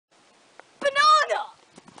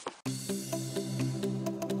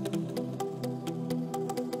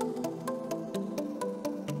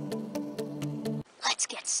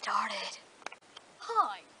started.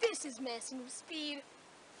 Hi, this is Messing with Speed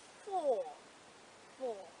 4.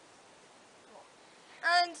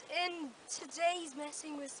 And in today's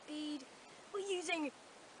Messing with Speed, we're using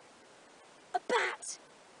a bat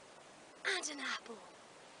and an apple.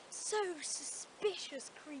 So suspicious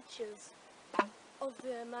creatures of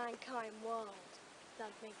the mankind world.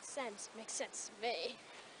 That makes sense. Makes sense to me.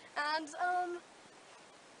 And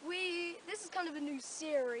this is kind of a new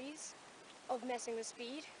series of Messing with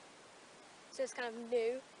Speed. So it's kind of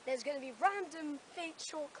new. There's going to be random fake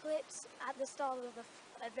short clips at the start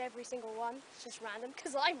of every single one. It's just random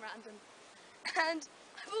because I'm random. And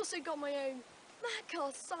I've also got my own mad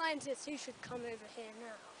car scientist who should come over here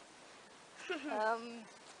now.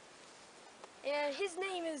 Yeah, his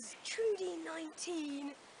name is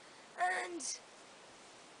Trudy19, and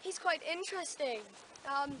he's quite interesting.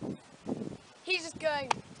 He's just going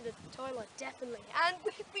to the toilet, definitely, and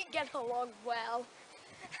we get along well.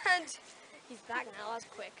 And he's back now. That was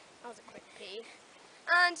quick. That was a quick pee.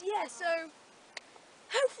 And yeah, so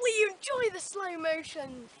hopefully you enjoy the slow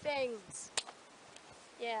motion things.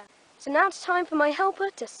 Yeah. So now it's time for my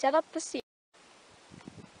helper to set up the scene.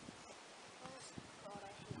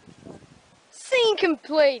 Scene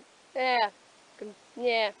complete. Yeah.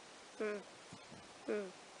 Yeah.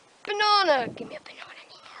 Banana. Give me a banana,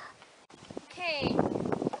 Nina. Okay.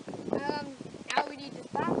 Now we need this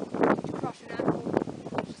bat to crush an apple,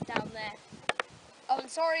 which is down there. Oh, and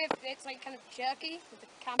sorry if it's like kind of jerky with the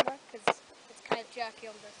camera, because it's kind of jerky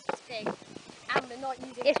on this thing. And we're not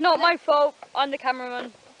using. It's not my fault. I'm the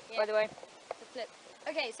cameraman, by the way. The flip.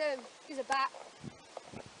 Okay, so use a bat.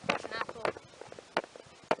 Crush an apple.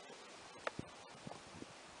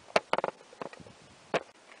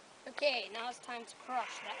 Okay, now it's time to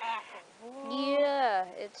crush the apple. Whoa. Yeah,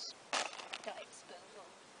 it's. Disposal.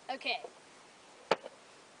 Okay.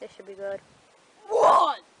 This should be good. 1.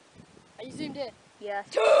 Are you zoomed in? Yes.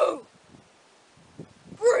 2.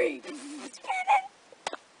 3.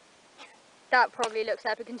 That probably looks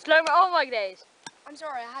epic in slow mo. Oh my days. I'm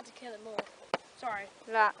sorry, I had to kill it more. Sorry.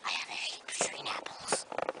 That. I have